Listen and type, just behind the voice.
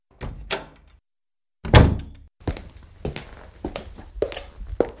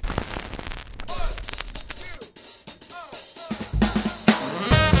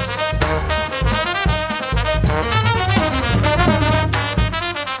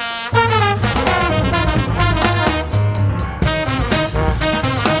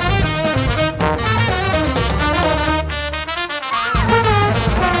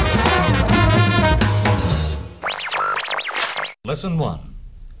Lesson 1.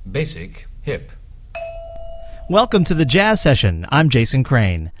 Basic Hip. Welcome to the Jazz Session. I'm Jason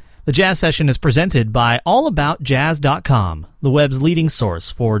Crane. The Jazz Session is presented by allaboutjazz.com, the web's leading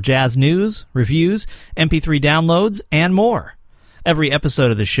source for jazz news, reviews, MP3 downloads, and more. Every episode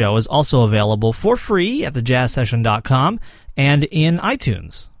of the show is also available for free at thejazzsession.com and in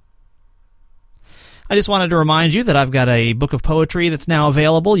iTunes. I just wanted to remind you that I've got a book of poetry that's now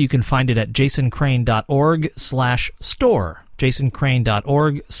available. You can find it at jasoncrane.org/store.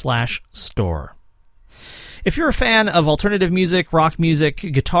 jasoncrane.org/store. If you're a fan of alternative music, rock music,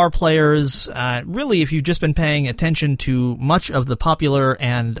 guitar players, really if you've just been paying attention to much of the popular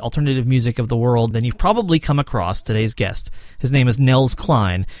and alternative music of the world, then you've probably come across today's guest. His name is Nels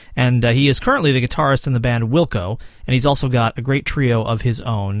Cline, and he is currently the guitarist in the band Wilco, and he's also got a great trio of his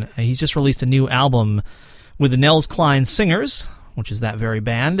own. He's just released a new album with the Nels Cline Singers, which is that very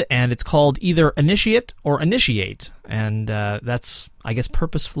band, and it's called either Initiate or Initiate, and that's, I guess,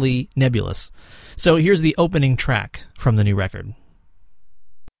 purposefully nebulous. So here's the opening track from the new record.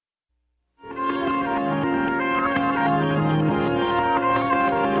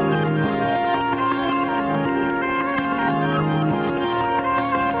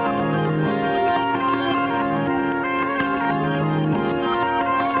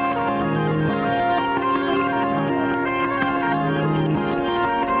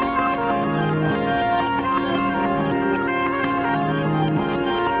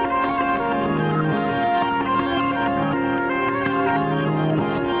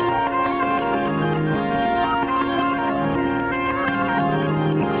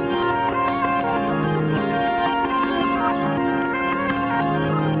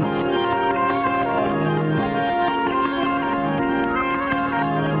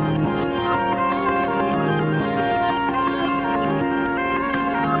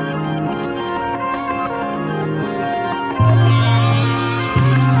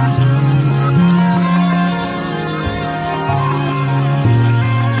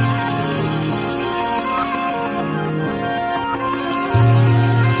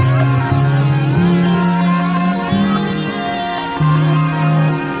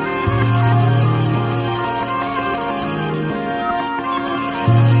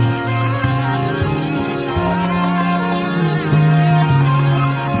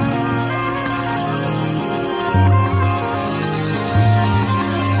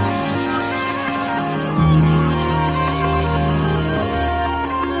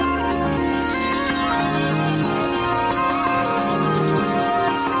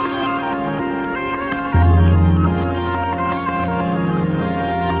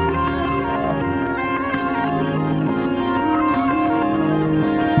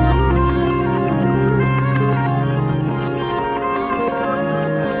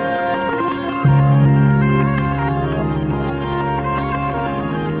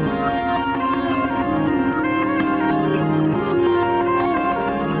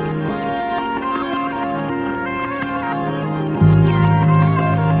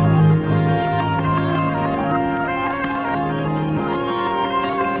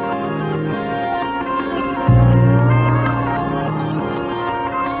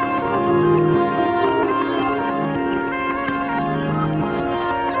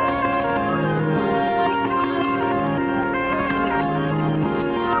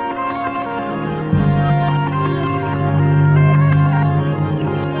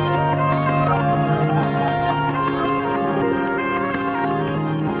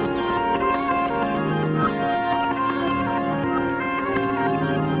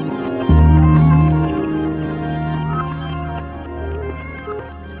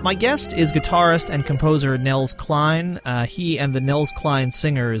 My guest is guitarist and composer Nels Cline. He and the Nels Cline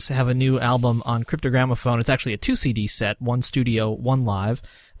Singers have a new album on Cryptogramophone. It's actually a 2-CD set, one studio, one live,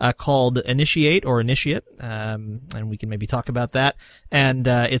 called Initiate or Initiate, and we can maybe talk about that. And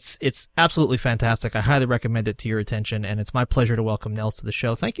it's absolutely fantastic. I highly recommend it to your attention, and it's my pleasure to welcome Nels to the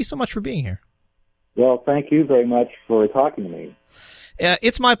show. Thank you so much for being here. Well, thank you very much for talking to me.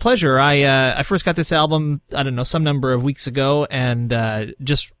 It's my pleasure. I first got this album, I don't know, some number of weeks ago, and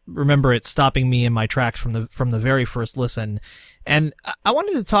just remember it stopping me in my tracks from the very first listen. And I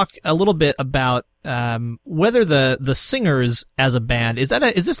wanted to talk a little bit about whether the Singers as a band, is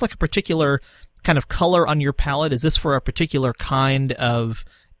this like a particular kind of color on your palette? Is this for a particular kind of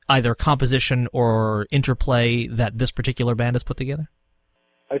either composition or interplay that this particular band has put together?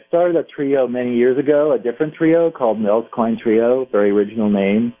 I started a trio many years ago, a different trio called Nels Cline Trio, very original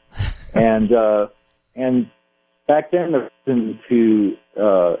name. And back then the reason to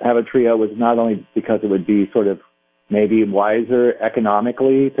have a trio was not only because it would be sort of maybe wiser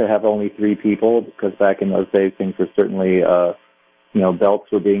economically to have only three people, because back in those days things were certainly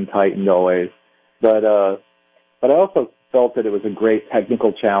belts were being tightened always. But I also felt that it was a great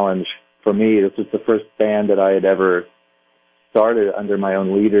technical challenge for me. This was the first band that I had ever started under my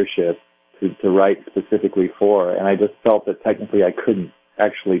own leadership to write specifically for, and I just felt that technically I couldn't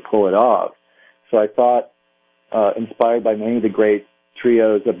actually pull it off. So I thought, inspired by many of the great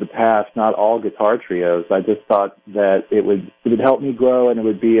trios of the past, not all guitar trios, I just thought that it would help me grow, and it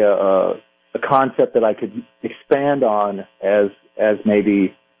would be a concept that I could expand on as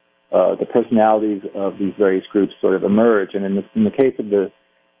maybe the personalities of these various groups sort of emerge. And in the case of the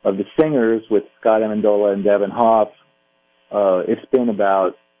singers with Scott Amendola and Devin Hoff,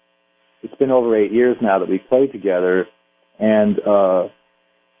 it's been over 8 years now that we've played together, and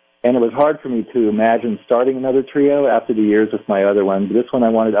it was hard for me to imagine starting another trio after the years with my other ones. This one I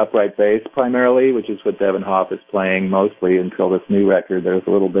wanted upright bass primarily, which is what Devin Hoff is playing mostly until this new record. There's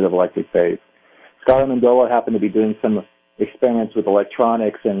a little bit of electric bass. Scott Amendola happened to be doing some experiments with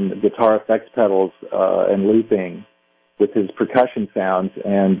electronics and guitar effects pedals and looping with his percussion sounds,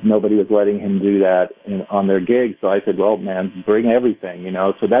 and nobody was letting him do that on their gigs. So I said, well, man, bring everything,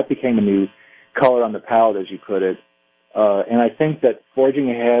 So that became a new color on the palette, as you put it. And I think that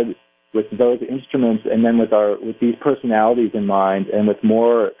forging ahead with those instruments and then with these personalities in mind and with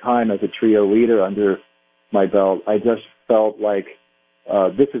more time as a trio leader under my belt, I just felt like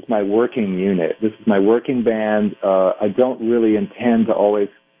this is my working unit. This is my working band. I don't really intend to always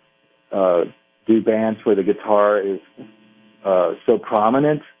do bands where the guitar is so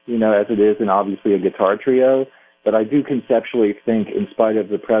prominent, as it is in obviously a guitar trio. But I do conceptually think, in spite of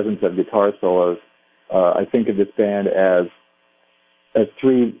the presence of guitar solos, I think of this band as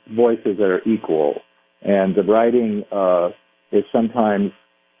three voices that are equal. And the writing is sometimes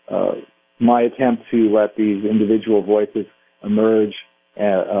my attempt to let these individual voices emerge,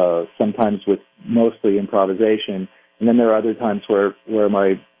 sometimes with mostly improvisation. And then there are other times where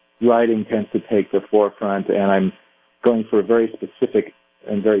my writing tends to take the forefront, and I'm going for a very specific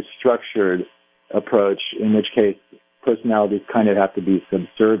and very structured approach, in which case personalities kind of have to be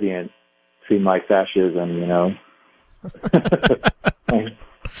subservient to my fascism,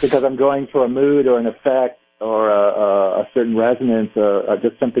 because I'm going for a mood or an effect or a certain resonance,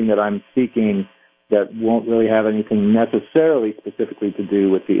 just something that I'm seeking that won't really have anything necessarily specifically to do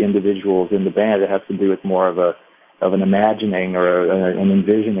with the individuals in the band. It has to do with more of an imagining or an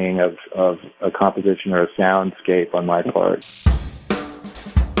envisioning of a composition or a soundscape on my part.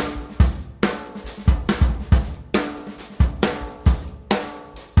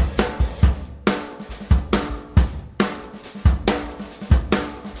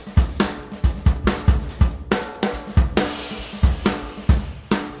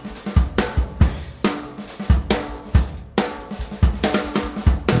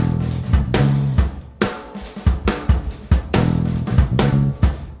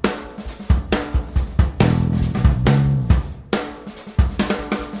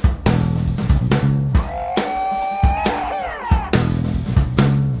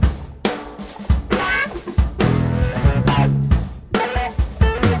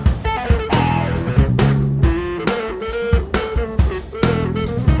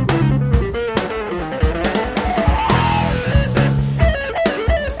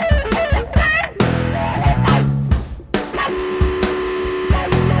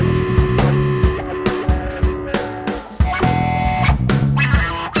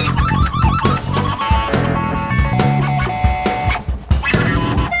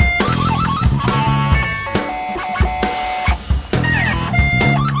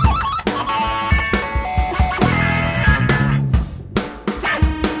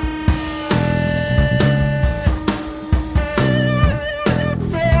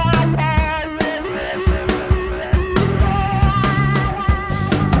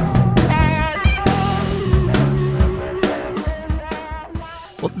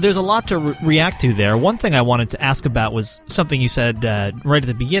 There's a lot to react to there. One thing I wanted to ask about was something you said right at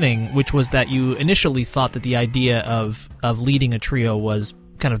the beginning, which was that you initially thought that the idea of leading a trio was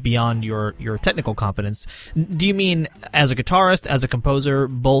kind of beyond your technical competence. Do you mean as a guitarist, as a composer,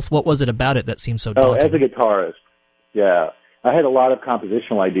 both? What was it about it that seemed so daunting? Oh, as a guitarist, yeah. I had a lot of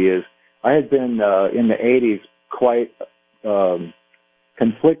compositional ideas. I had been, in the 80s, quite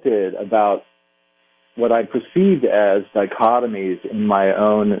conflicted about what I perceived as dichotomies in my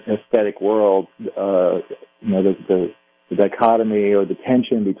own aesthetic world, the dichotomy or the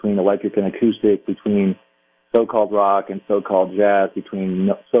tension between electric and acoustic, between so-called rock and so-called jazz, between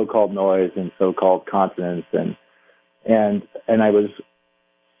so-called noise and so-called consonance, and I was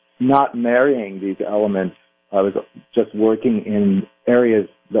not marrying these elements. I was just working in areas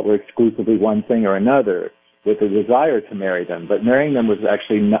that were exclusively one thing or another. with a desire to marry them. But marrying them was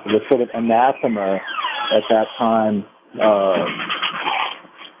actually was sort of anathema at that time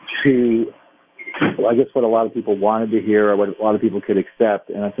to, I guess, what a lot of people wanted to hear or what a lot of people could accept.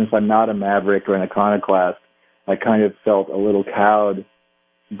 And since I'm not a maverick or an iconoclast, I kind of felt a little cowed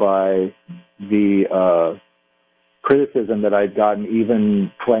by the criticism that I'd gotten,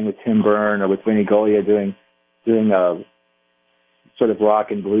 even playing with Tim Byrne or with Vinnie Golia, doing a sort of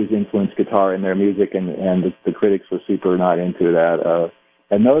rock and blues influenced guitar in their music, and the critics were super not into that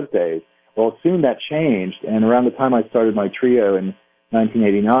in those days. Well, soon that changed, and around the time I started my trio in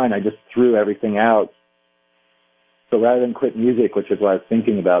 1989, I just threw everything out. So rather than quit music, which is what I was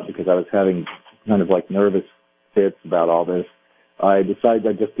thinking about because I was having kind of like nervous fits about all this, I decided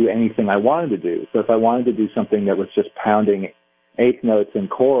I'd just do anything I wanted to do. So if I wanted to do something that was just pounding eighth notes and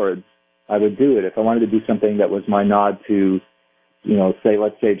chords, I would do it. If I wanted to do something that was my nod to,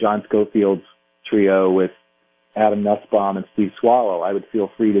 let's say John Scofield's trio with Adam Nussbaum and Steve Swallow, I would feel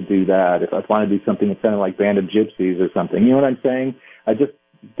free to do that. If I wanted to do something that sounded like Band of Gypsies or something, you know what I'm saying? I just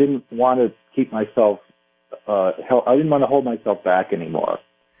didn't want to keep myself, I didn't want to hold myself back anymore.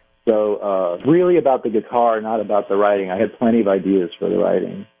 So really about the guitar, not about the writing. I had plenty of ideas for the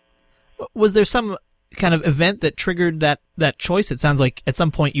writing. Was there some kind of event that triggered that choice? It sounds like at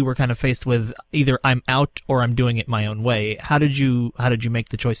some point you were kind of faced with either I'm out or I'm doing it my own way. How did you make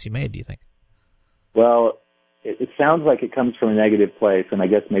the choice you made, do you think? Well, it sounds like it comes from a negative place, and I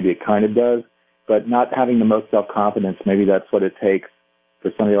guess maybe it kind of does, but not having the most self-confidence, maybe that's what it takes for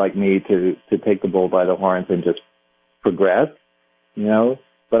somebody like me to take the bull by the horns and just progress,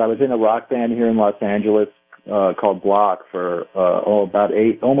 But I was in a rock band here in Los Angeles called Block for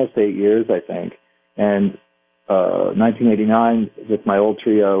almost 8 years, I think. And 1989, with my old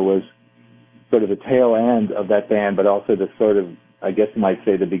trio, was sort of the tail end of that band, but also the sort of, I guess you might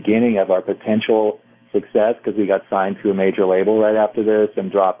say, the beginning of our potential success, because we got signed to a major label right after this and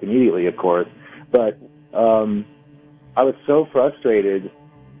dropped immediately, of course. But I was so frustrated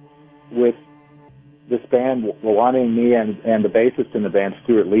with this band wanting me and the bassist in the band,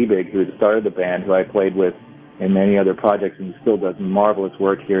 Stuart Liebig, who had started the band, who I played with in many other projects and still does marvelous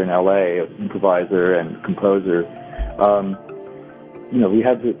work here in LA, improviser and composer. We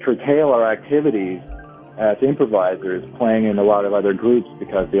had to curtail our activities as improvisers, playing in a lot of other groups,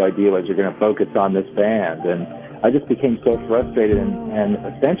 because the idea was you're going to focus on this band. And I just became so frustrated and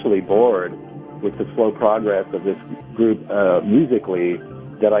essentially bored with the slow progress of this group musically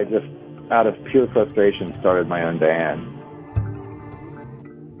that I just, out of pure frustration, started my own band.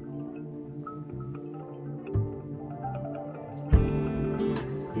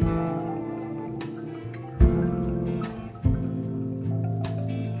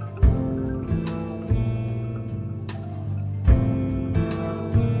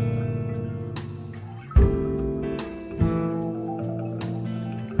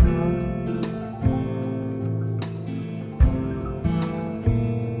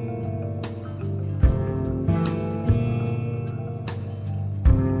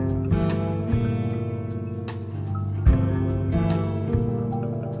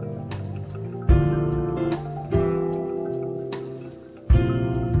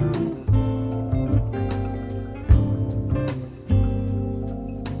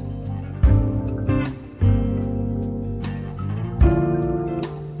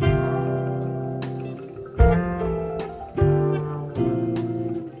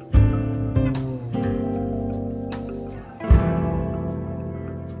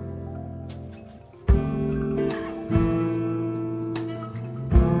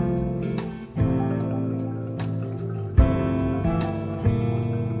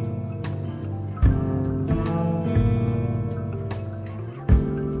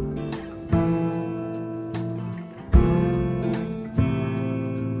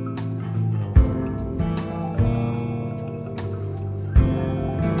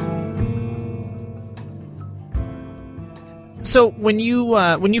 So when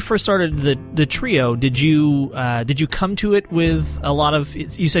you first started the trio, did you come to it with a lot of?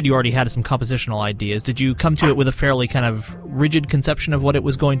 You said you already had some compositional ideas. Did you come to it with a fairly kind of rigid conception of what it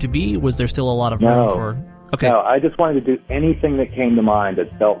was going to be? Was there still a lot of room for? Okay. No, I just wanted to do anything that came to mind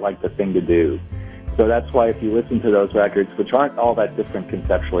that felt like the thing to do. So that's why if you listen to those records, which aren't all that different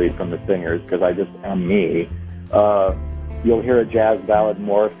conceptually from the singers, because I just am me, you'll hear a jazz ballad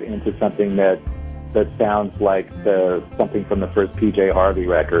morph into something that sounds like something from the first P.J. Harvey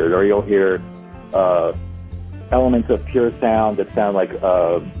record, or you'll hear elements of pure sound that sound like,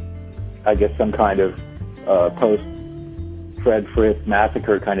 I guess, some kind of post-Fred Frith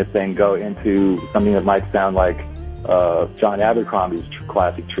Massacre kind of thing go into something that might sound like John Abercrombie's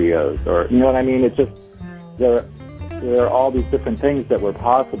classic trios, or, you know what I mean? It's just, there are all these different things that were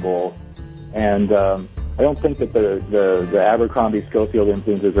possible, and I don't think that the Abercrombie Schofield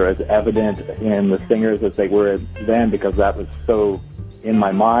influences are as evident in the singers as they were then, because that was so in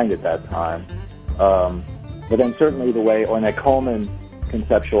my mind at that time. But then certainly the way Ornette Coleman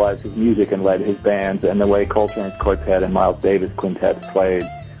conceptualized his music and led his bands, and the way Coltrane's quartet and Miles Davis quintets played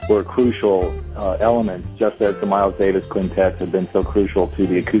were crucial elements, just as the Miles Davis quintets had been so crucial to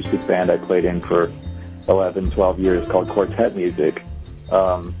the acoustic band I played in for 11, 12 years called Quartet Music.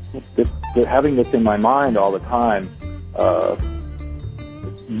 Having this in my mind all the time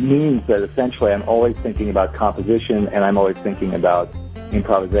means that essentially I'm always thinking about composition, and I'm always thinking about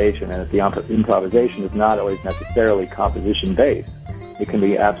improvisation, and that the improvisation is not always necessarily composition-based. It can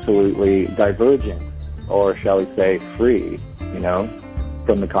be absolutely divergent, or shall we say free,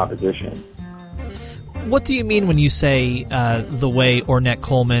 from the composition. What do you mean when you say the way Ornette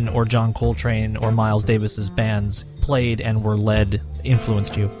Coleman or John Coltrane or Miles Davis's bands played and were led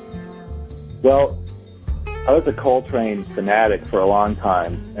influenced you? Well, I was a Coltrane fanatic for a long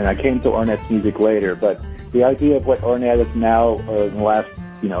time, and I came to Ornette's music later, but the idea of what Ornette is now, in the last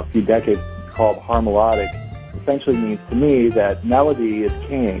few decades, called harmonic, essentially means to me that melody is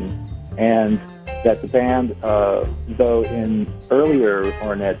king, and that the band, though in earlier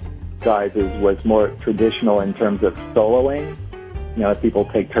Ornette guises was more traditional in terms of soloing, people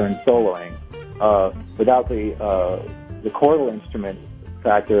take turns soloing, without the chordal instrument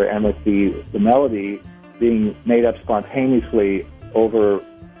factor, and with the melody being made up spontaneously over,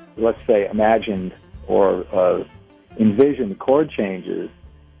 let's say, imagined or envisioned chord changes.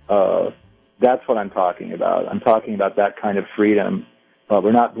 That's what I'm talking about. I'm talking about that kind of freedom.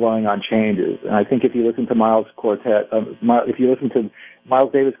 We're not blowing on changes. And I think if you listen to if you listen to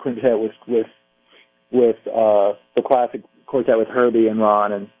Miles Davis quintet with the classic quartet with Herbie and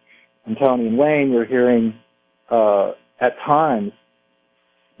Ron and Tony and Wayne, you're hearing at times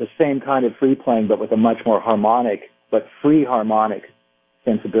the same kind of free playing, but with a much more harmonic, but free harmonic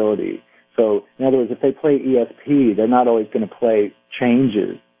sensibility. So, in other words, if they play ESP, they're not always going to play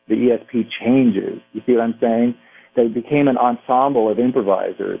changes. The ESP changes. You see what I'm saying? They became an ensemble of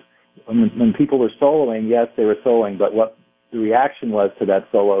improvisers. When people were soloing, yes, they were soloing, but what the reaction was to that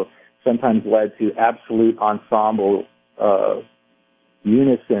solo sometimes led to absolute ensemble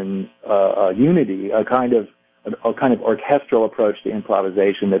unison, unity, a kind of orchestral approach to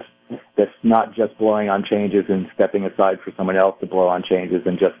improvisation that's not just blowing on changes and stepping aside for someone else to blow on changes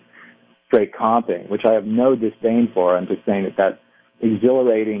and just straight comping, which I have no disdain for. I'm just saying that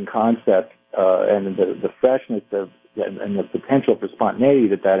exhilarating concept and the freshness of and the potential for spontaneity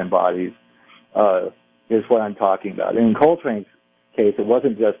that embodies is what I'm talking about. And in Coltrane's case, it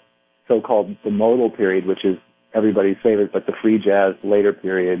wasn't just so-called the modal period, which is everybody's favorite, but the free jazz later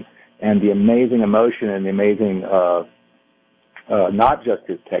period, and the amazing emotion and the amazing, not just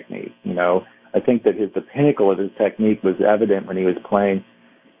his technique. I think that the pinnacle of his technique was evident when he was playing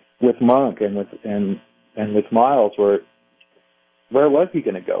with Monk and with Miles. Where was he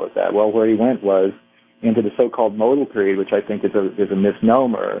going to go with that? Well, where he went was into the so-called modal period, which I think is a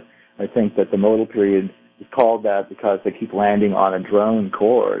misnomer. I think that the modal period is called that because they keep landing on a drone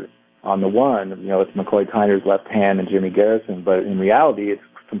chord on the one, it's McCoy Tyner's left hand and Jimmy Garrison, but in reality it's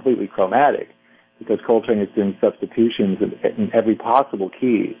completely chromatic because Coltrane is doing substitutions in every possible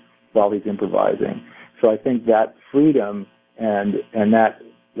key while he's improvising. So I think that freedom and that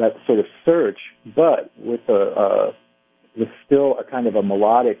sort of search, but with still a kind of a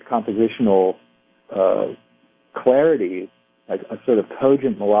melodic compositional clarity, like a sort of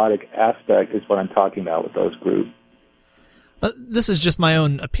cogent melodic aspect is what I'm talking about with those groups. This is just my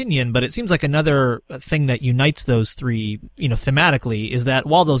own opinion, but it seems like another thing that unites those three, thematically, is that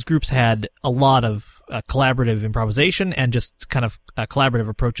while those groups had a lot of collaborative improvisation and just kind of collaborative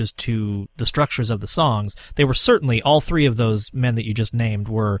approaches to the structures of the songs, they were certainly, all three of those men that you just named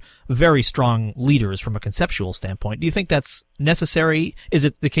were very strong leaders from a conceptual standpoint. Do you think that's necessary? Is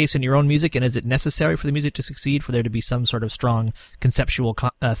it the case in your own music, and is it necessary for the music to succeed, for there to be some sort of strong conceptual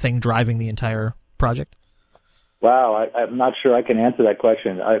thing driving the entire project? Wow, I'm not sure I can answer that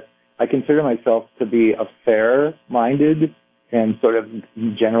question. I consider myself to be a fair-minded and sort of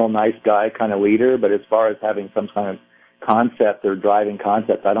general nice guy kind of leader, but as far as having some kind of concept or driving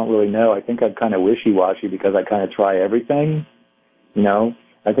concept, I don't really know. I think I'm kind of wishy-washy because I kind of try everything,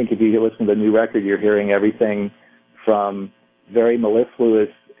 I think if you listen to the new record, you're hearing everything from very mellifluous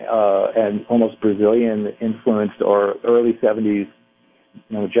and almost Brazilian-influenced or early 70s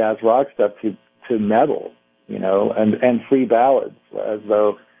jazz rock stuff to metal. And free ballads, as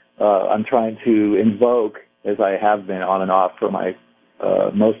though I'm trying to invoke, as I have been on and off for my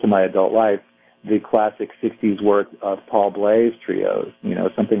most of my adult life, the classic 60s work of Paul Bley's trios,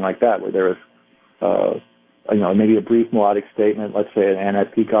 something like that, where there was, maybe a brief melodic statement, let's say an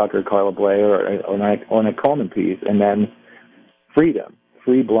Annette Peacock or Carla Bley or a Coleman piece, and then freedom,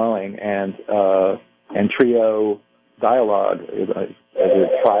 free blowing, and trio dialogue. Is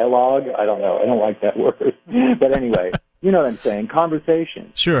it trialogue? I don't know. I don't like that word. But anyway, you know what I'm saying?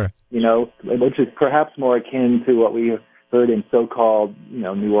 Conversation. Sure. Which is perhaps more akin to what we heard in so-called,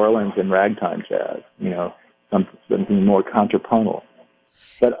 New Orleans and ragtime jazz, something more contrapuntal.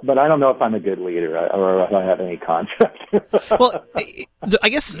 But I don't know if I'm a good leader or if I have any concept. Well, I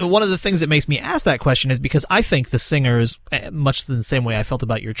guess one of the things that makes me ask that question is because I think the singers, much in the same way I felt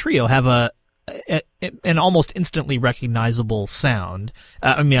about your trio, have an almost instantly recognizable sound.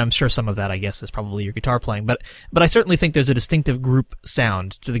 I mean, I'm sure some of that, I guess, is probably your guitar playing, but I certainly think there's a distinctive group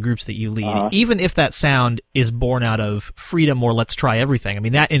sound to the groups that you lead, even if that sound is born out of freedom or let's try everything. I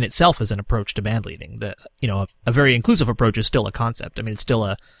mean, that in itself is an approach to band leading. A very inclusive approach is still a concept. I mean, it's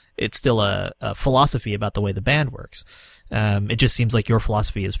still a philosophy about the way the band works. It just seems like your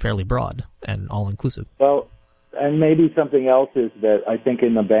philosophy is fairly broad and all inclusive. Well, and maybe something else is that I think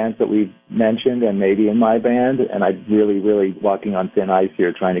in the bands that we've mentioned and maybe in my band, and I'm really, really walking on thin ice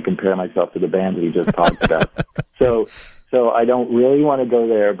here trying to compare myself to the band we just talked about. So I don't really want to go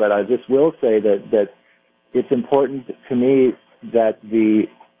there, but I just will say that it's important to me that the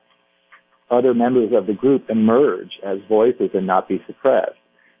other members of the group emerge as voices and not be suppressed.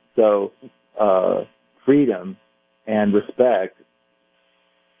 So freedom and respect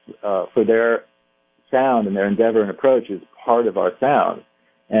for their sound and their endeavor and approach is part of our sound.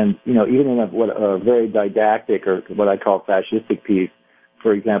 And, even in a very didactic or what I call fascistic piece,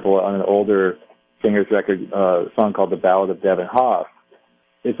 for example, on an older singer's record, song called The Ballad of Devin Hoff,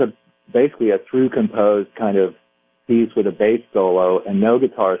 it's basically a through-composed kind of piece with a bass solo and no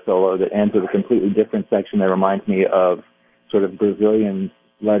guitar solo that ends with a completely different section that reminds me of sort of Brazilian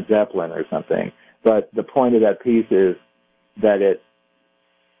Led Zeppelin or something. But the point of that piece is that it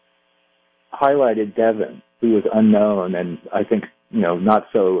highlighted Devin, who was unknown and I think, not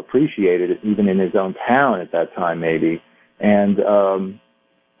so appreciated even in his own town at that time maybe. And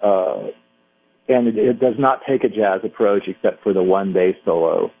it does not take a jazz approach except for the one bass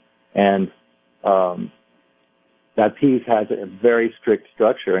solo. And that piece has a very strict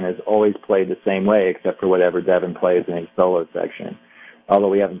structure and has always played the same way except for whatever Devin plays in his solo section. Although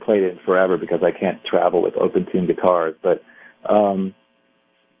we haven't played it in forever because I can't travel with open tune guitars. But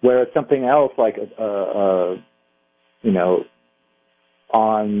whereas something else like,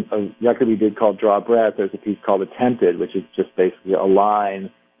 on a record we did called Draw Breath, there's a piece called Attempted, which is just basically a line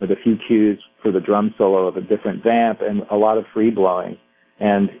with a few cues for the drum solo of a different vamp and a lot of free blowing.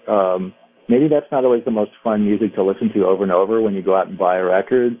 And maybe that's not always the most fun music to listen to over and over when you go out and buy a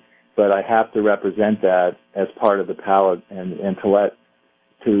record, but I have to represent that as part of the palette and to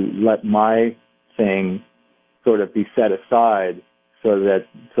let my thing sort of be set aside so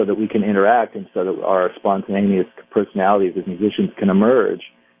that we can interact and so that our spontaneous personalities as musicians can emerge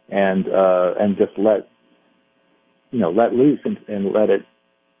and just let loose and let it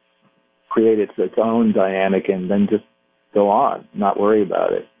create its own dynamic and then just go on, not worry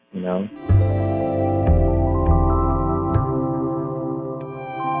about it,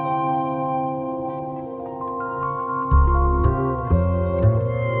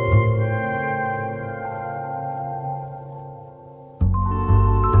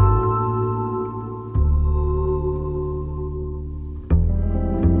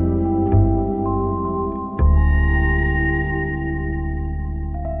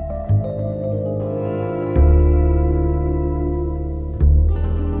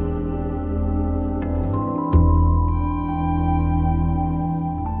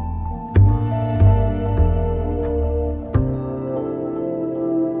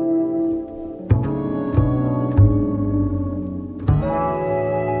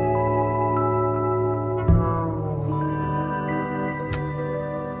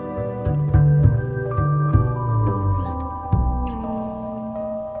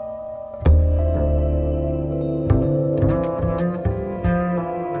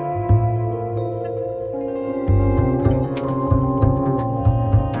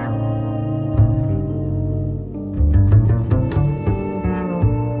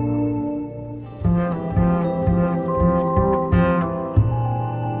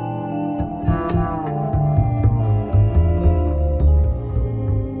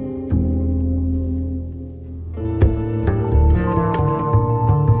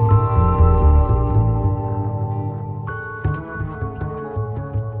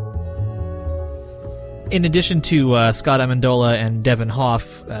 In addition to Scott Amendola and Devin Hoff,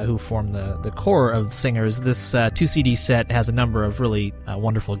 who form the core of the singers, this 2-CD set has a number of really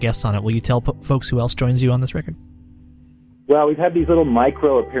wonderful guests on it. Will you tell folks who else joins you on this record? Well, we've had these little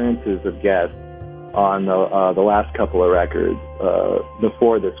micro appearances of guests on the last couple of records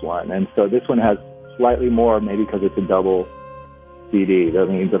before this one, and so this one has slightly more, maybe because it's a double CD. I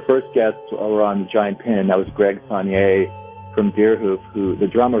mean, the first guests were on the Giant Pin. That was Greg Saunier from Deerhoof, the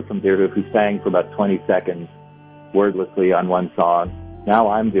drummer from Deerhoof, who sang for about 20 seconds wordlessly on one song. Now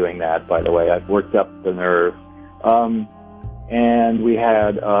I'm doing that, by the way. I've worked up the nerve. And we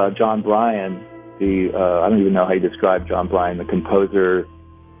had John Bryan, I don't even know how you describe John Bryan, the composer,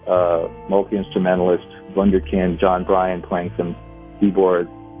 multi-instrumentalist, wunderkind John Bryan playing some keyboards.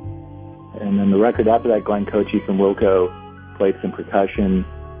 And then the record after that, Glenn Kochi from Wilco played some percussion.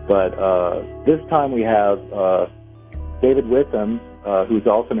 But this time we have David Witham, who's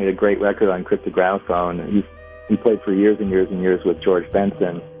also made a great record on Cryptic Gramophone. He played for years and years and years with George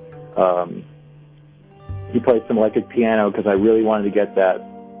Benson. He played some electric piano because I really wanted to get that.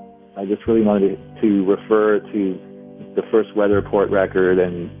 I just really wanted to refer to the first Weather Report record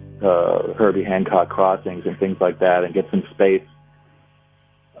and Herbie Hancock Crossings and things like that, and get some space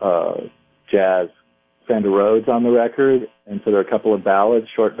jazz. Fender Rhodes on the record, and so there are a couple of ballads,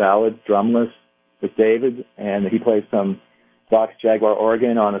 short ballads, drumless, with David, and he plays some Vox Jaguar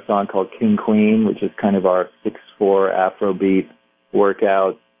organ on a song called King Queen, which is kind of our 6/4 Afrobeat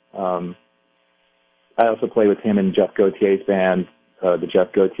workout. I also play with him in Jeff Gautier's band, the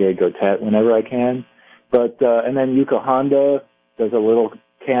Jeff Gautier Gotet, whenever I can. But and then Yuko Honda does a little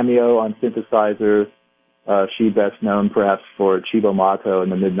cameo on synthesizer. She best known perhaps for Chibo Mato in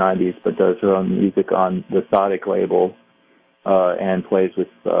the mid-'90s, but does her own music on the Sodic label. And plays with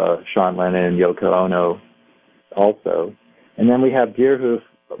Sean Lennon and Yoko Ono also. And then we have Deerhoof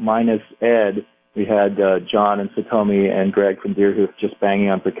minus Ed. We had John and Satomi and Greg from Deerhoof just banging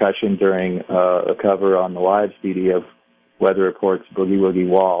on percussion during a cover on the live CD of Weather Report's Boogie Woogie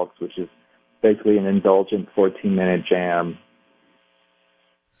Waltz, which is basically an indulgent 14-minute jam.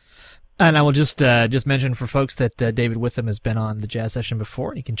 And I will just mention for folks that David Witham has been on the jazz session before,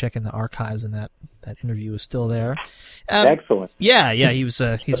 and you can check in the archives, and that interview is still there. Excellent. Yeah, he's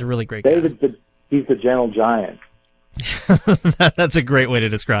a really great guy. He's the gentle giant. That's a great way to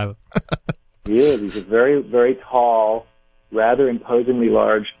describe him. He is. He's a very, very tall, rather imposingly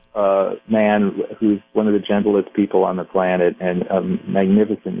large man who's one of the gentlest people on the planet and a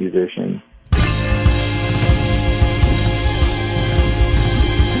magnificent musician.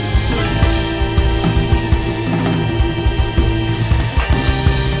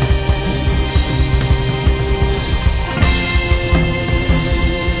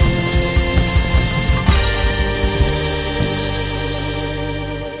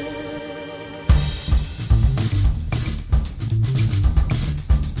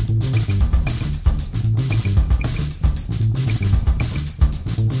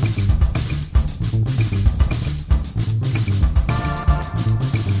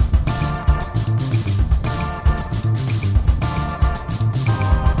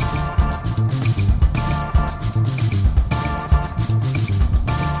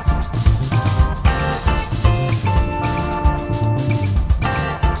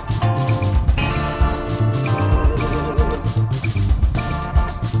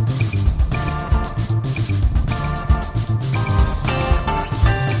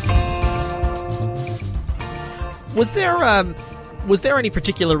 Was there any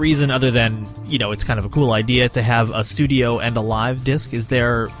particular reason other than, it's kind of a cool idea to have a studio and a live disc? Was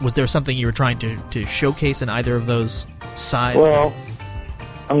there something you were trying to showcase in either of those sides? Well,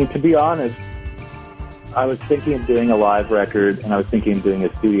 I mean, to be honest, I was thinking of doing a live record and I was thinking of doing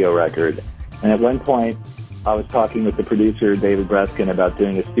a studio record. And at one point, I was talking with the producer, David Breskin, about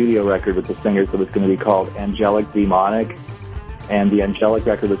doing a studio record with the singers that was going to be called Angelic Demonic. And the Angelic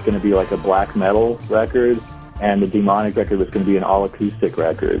record was going to be like a black metal record. And the Demonic record was going to be an all-acoustic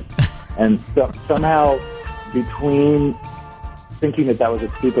record. And somehow, between thinking that was a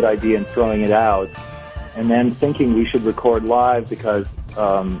stupid idea and throwing it out, and then thinking we should record live because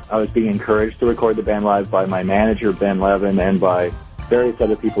I was being encouraged to record the band live by my manager, Ben Levin, and by various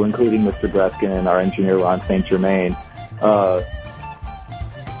other people, including Mr. Breskin and our engineer, Ron St. Germain.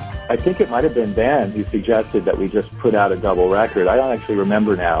 I think it might have been Ben who suggested that we just put out a double record. I don't actually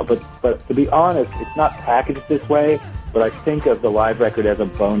remember now, but to be honest, it's not packaged this way, but I think of the live record as a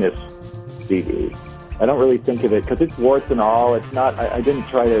bonus CD. I don't really think of it, because it's warts and all. It's not. I didn't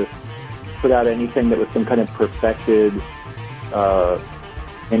try to put out anything that was some kind of perfected,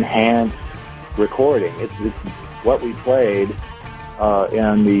 enhanced recording. It's what we played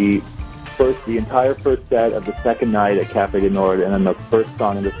in the the entire first set of the second night at Cafe du Nord, and then the first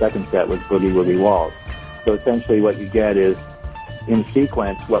song in the second set was Boogie Woogie Waltz. So essentially what you get is, in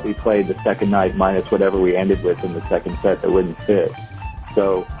sequence, what we played the second night minus whatever we ended with in the second set that wouldn't fit.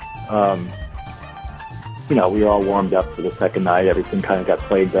 So, we were all warmed up for the second night. Everything kind of got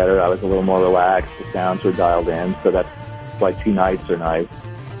played better. I was a little more relaxed. The sounds were dialed in. So that's why 2 nights are nice,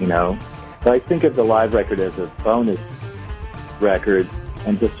 But I think of the live record as a bonus record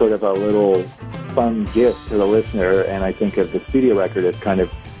and just sort of a little fun gift to the listener. And I think of the studio record as kind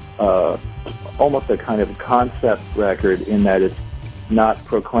of almost a kind of concept record in that it's not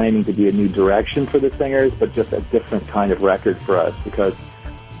proclaiming to be a new direction for the singers, but just a different kind of record for us. Because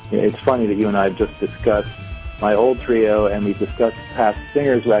it's funny that you and I have just discussed my old trio, and we've discussed past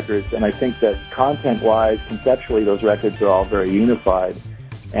singers' records, and I think that content-wise, conceptually, those records are all very unified.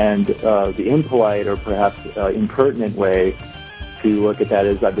 And the impolite or perhaps impertinent way to look at that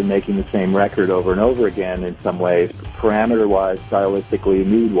is I've been making the same record over and over again in some ways, parameter-wise, stylistically,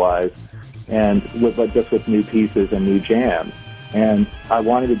 mood-wise, but just with new pieces and new jams. And I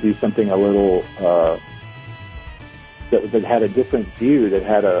wanted to do something a little that had a different view, that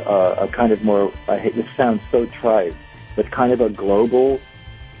had a kind of more, this sounds so trite, but kind of a global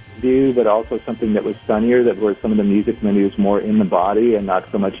view, but also something that was sunnier, that where some of the music maybe was more in the body and not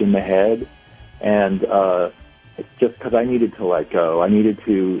so much in the head. And just because I needed to let go. I needed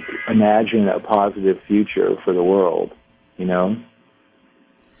to imagine a positive future for the world,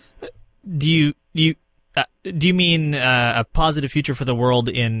 Do you mean a positive future for the world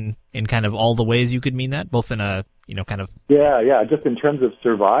in kind of all the ways you could mean that, both in a kind of just in terms of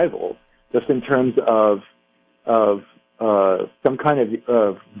survival, just in terms of some kind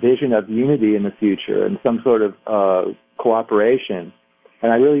of vision of unity in the future and some sort of cooperation.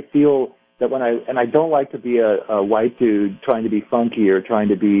 And I really feel that I don't like to be a white dude trying to be funky or trying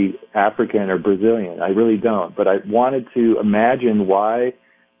to be African or Brazilian. I really don't. But I wanted to imagine why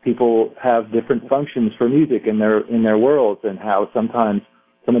people have different functions for music in their worlds, and how sometimes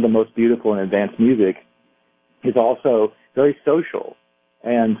some of the most beautiful and advanced music is also very social.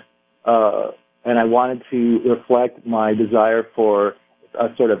 And I wanted to reflect my desire for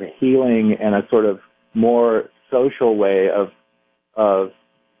a sort of a healing and a sort of more social way of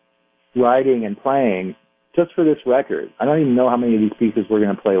writing and playing just for this record. I don't even know how many of these pieces we're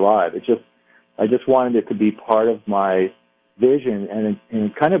going to play live. I just wanted it to be part of my vision, and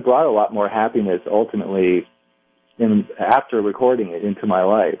it kind of brought a lot more happiness ultimately after recording it into my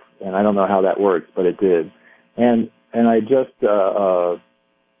life. And I don't know how that works, but it did. And I just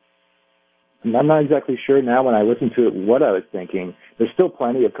I'm not exactly sure now when I listen to it what I was thinking. There's still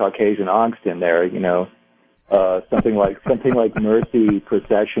plenty of Caucasian angst in there, something like Mercy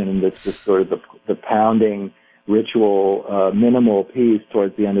Procession, and this sort of the pounding ritual minimal piece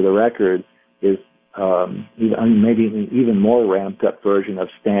towards the end of the record is maybe an even more ramped up version of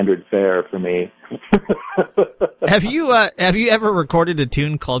standard fare for me. Have you ever recorded a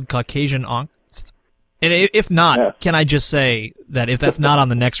tune called Caucasian Angst? And if not, yeah. Can I just say that if that's not on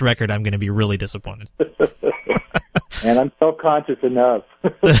the next record, I'm going to be really disappointed. And I'm self-conscious enough.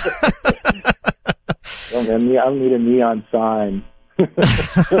 I don't need a neon sign.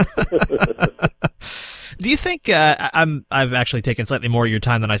 Do you think I've actually taken slightly more of your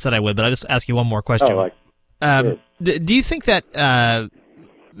time than I said I would, but I'll just ask you one more question. Sure. Do you think that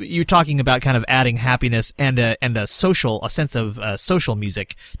you're talking about kind of adding happiness and a sense of social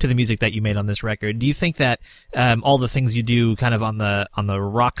music to the music that you made on this record? Do you think that all the things you do kind of on the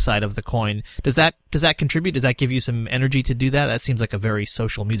rock side of the coin, does that contribute? Does that give you some energy to do that? That seems like a very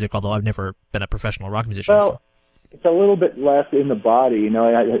social music, although I've never been a professional rock musician. Well, it's a little bit less in the body,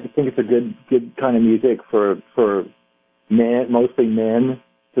 I think it's a good kind of music for men, mostly men,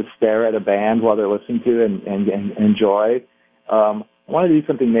 to stare at a band while they're listening to and enjoy. I want to do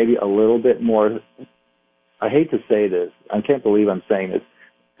something maybe a little bit more, I hate to say this, I can't believe I'm saying this,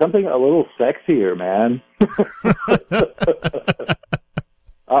 something a little sexier, man.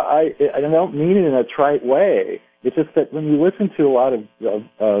 I don't mean it in a trite way. It's just that when you listen to a lot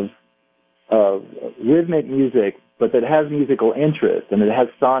of rhythmic music, but that has musical interest and it has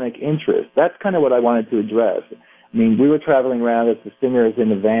sonic interest, that's kind of what I wanted to address. I mean, we were traveling around as the singers in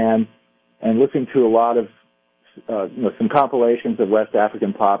the van and listening to a lot of some compilations of West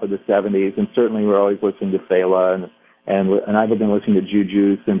African pop of the 70s, and certainly we're always listening to Fela, and I've been listening to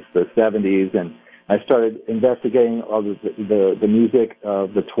Juju since the 70s, and I started investigating all the music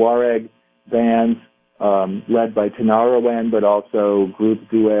of the Tuareg bands, led by Tinariwen, but also Group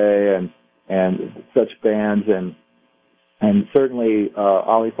Doué and such bands, and certainly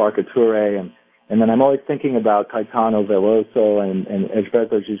Ali Farka Touré, And then I'm always thinking about Caetano Veloso and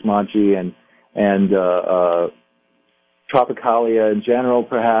Egberto Gismonti and Tropicalia in general,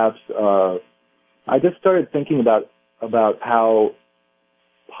 perhaps. I just started thinking about how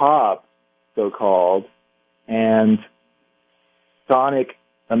pop, so-called, and sonic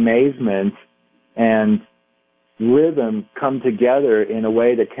amazement and rhythm come together in a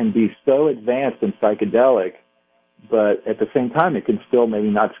way that can be so advanced and psychedelic, but at the same time it can still maybe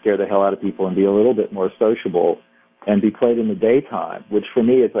not scare the hell out of people and be a little bit more sociable and be played in the daytime, which for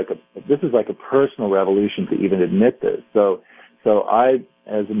me is this is like a personal revolution to even admit this. So I,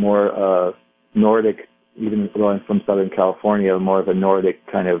 as a more Nordic, even though I'm from Southern California, more of a Nordic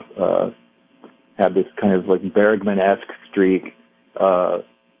kind of have this kind of like Bergman-esque streak,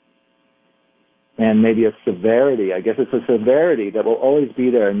 and maybe a severity. I guess it's a severity that will always be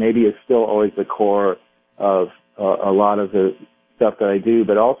there, and maybe it's still always the core of a lot of the stuff that I do,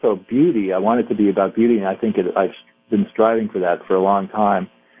 but also beauty. I want it to be about beauty, and I think I've been striving for that for a long time.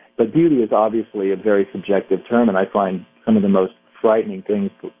 But beauty is obviously a very subjective term, and I find some of the most frightening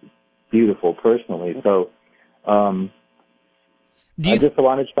things beautiful personally. So I just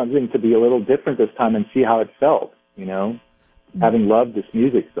wanted something to be a little different this time and see how it felt, having loved this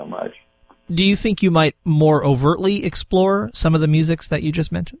music so much. Do you think you might more overtly explore some of the musics that you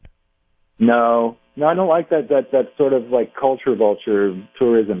just mentioned? No, I don't like that sort of like culture vulture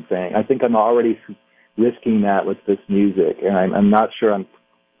tourism thing. I think I'm already risking that with this music, and I'm not sure I'm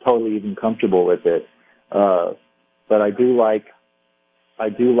totally even comfortable with it. But I do like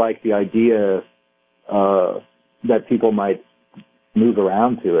the idea that people might move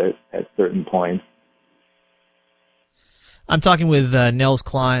around to it at certain points. I'm talking with Nels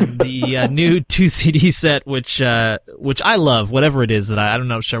Cline, the new 2 CD set, which I love, whatever it is that I don't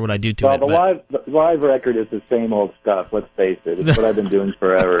know sure what I do to it. Well, the live record is the same old stuff, let's face it. It's what I've been doing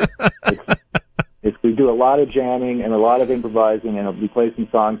forever. We do a lot of jamming and a lot of improvising, and we play some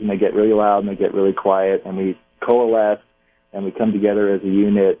songs and they get really loud and they get really quiet, and we coalesce and we come together as a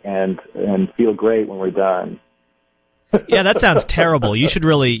unit and feel great when we're done. Yeah, that sounds terrible. You should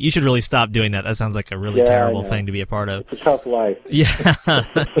really stop doing that. That sounds like a really terrible thing to be a part of. It's a tough life. Yeah,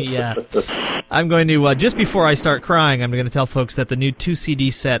 yeah. I'm going to, just before I start crying, I'm going to tell folks that the new 2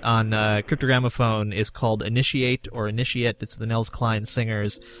 CD set on Cryptogramophone is called Initiate or Initiate. It's the Nels Cline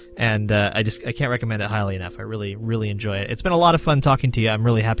Singers, and I can't recommend it highly enough. I really, really enjoy it. It's been a lot of fun talking to you. I'm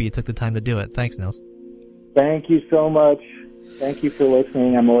really happy you took the time to do it. Thanks, Nels. Thank you so much. Thank you for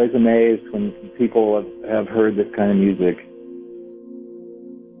listening. I'm always amazed when people have heard this kind of music.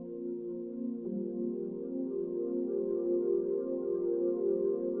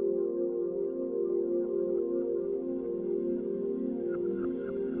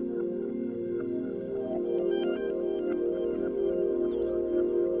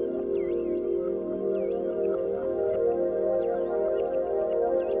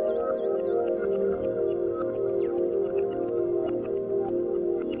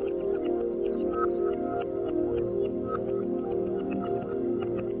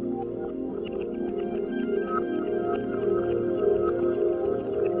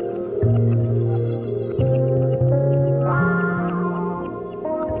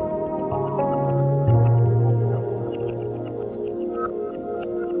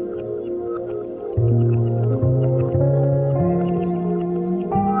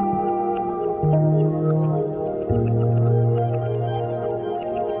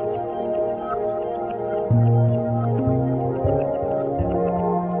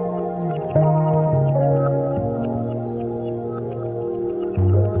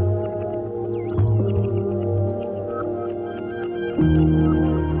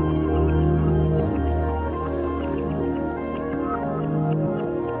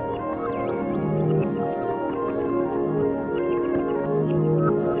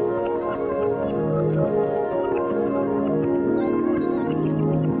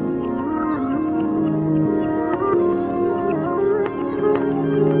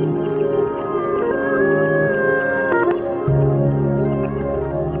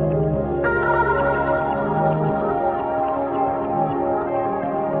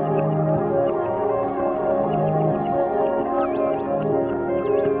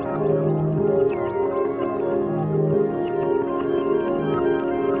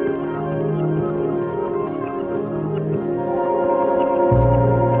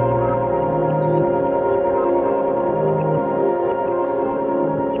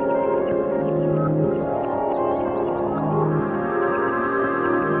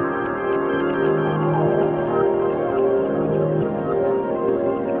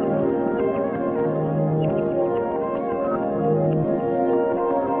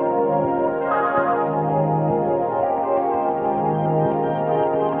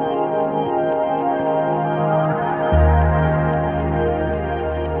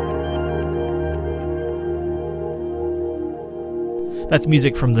 That's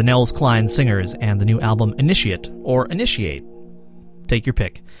music from the Nels Cline Singers and the new album Initiate, or Initiate. Take your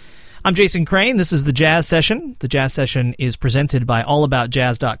pick. I'm Jason Crane. This is The Jazz Session. The Jazz Session is presented by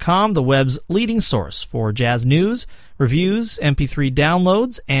AllAboutJazz.com, the web's leading source for jazz news, reviews, MP3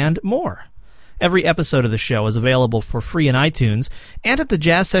 downloads, and more. Every episode of the show is available for free in iTunes and at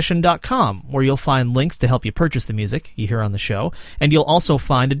thejazzsession.com, where you'll find links to help you purchase the music you hear on the show, and you'll also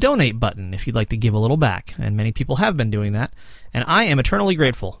find a donate button if you'd like to give a little back, and many people have been doing that, and I am eternally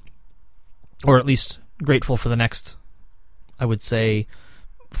grateful, or at least grateful for the next, I would say,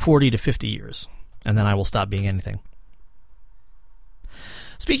 40 to 50 years, and then I will stop being anything.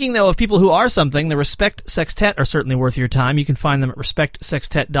 Speaking, though, of people who are something, the Respect Sextet are certainly worth your time. You can find them at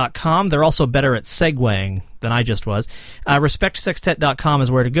respectsextet.com. They're also better at segueing than I just was. Respectsextet.com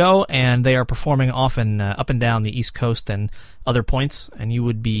is where to go, and they are performing often up and down the East Coast and other points, and you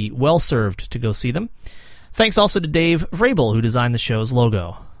would be well served to go see them. Thanks also to Dave Vrabel, who designed the show's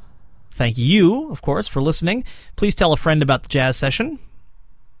logo. Thank you, of course, for listening. Please tell a friend about the Jazz Session.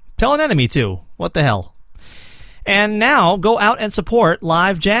 Tell an enemy, too. What the hell? And now, go out and support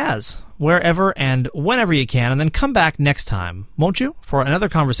live jazz, wherever and whenever you can, and then come back next time, won't you, for another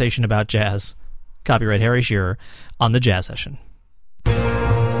conversation about jazz. Copyright Harry Shearer on The Jazz Session.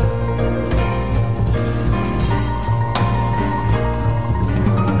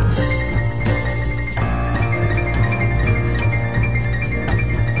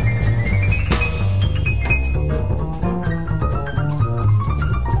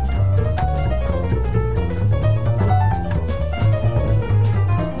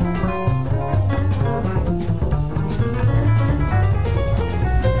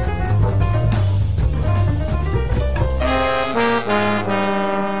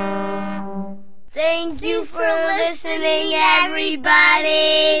 Thank you for listening,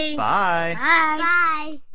 everybody. Bye. Bye. Bye.